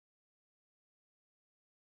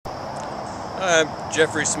I'm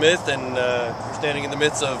Geoffrey Smith, and we're standing in the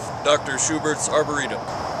midst of Dr. Schubert's Arboretum.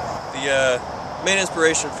 The main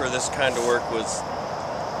inspiration for this kind of work was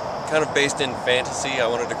kind of based in fantasy. I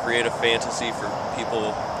wanted to create a fantasy for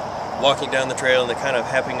people walking down the trail and they're kind of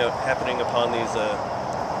happening upon these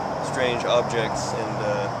strange objects and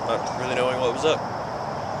not really knowing what was up.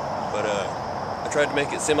 But I tried to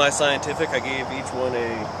make it semi-scientific. I gave each one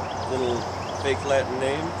a little fake Latin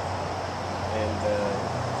name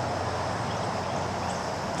and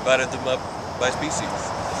divided them up by species.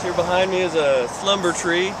 This here behind me is a slumber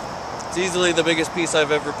tree. It's easily the biggest piece I've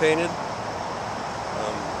ever painted.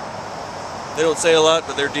 They don't say a lot,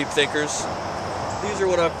 but they're deep thinkers. These are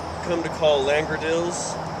what I've come to call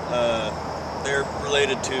langredilles. They're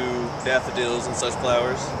related to daffodils and such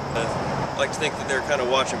flowers. I like to think that they're kind of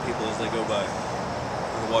watching people as they go by.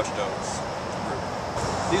 The watchdogs.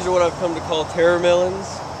 These are what I've come to call terror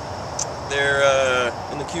melons. They're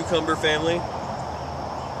in the cucumber family.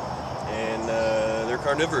 And they're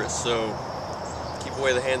carnivorous, so keep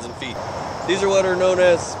away the hands and feet. These are what are known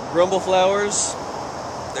as grumble flowers.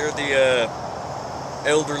 They're the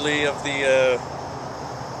elderly of the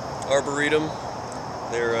Arboretum.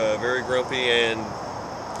 They're very grumpy and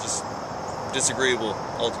just disagreeable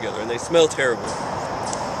altogether, and they smell terrible.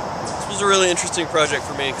 This was a really interesting project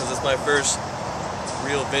for me because it's my first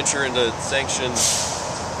real venture into sanctioned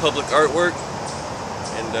public artwork,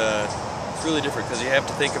 and it's really different because you have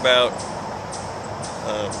to think about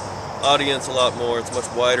audience a lot more. It's a much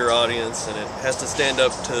wider audience, and it has to stand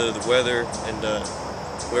up to the weather and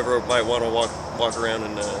whoever might want to walk around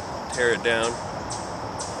and tear it down.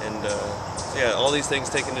 And so yeah, all these things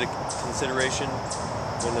taken into consideration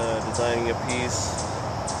when designing a piece.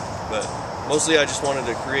 But mostly I just wanted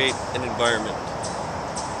to create an environment,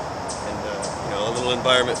 and a little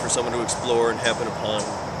environment for someone to explore and happen upon,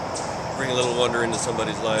 bring a little wonder into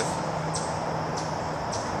somebody's life.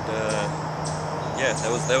 And yeah,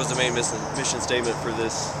 that was the main mission statement for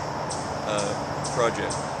this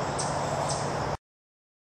project.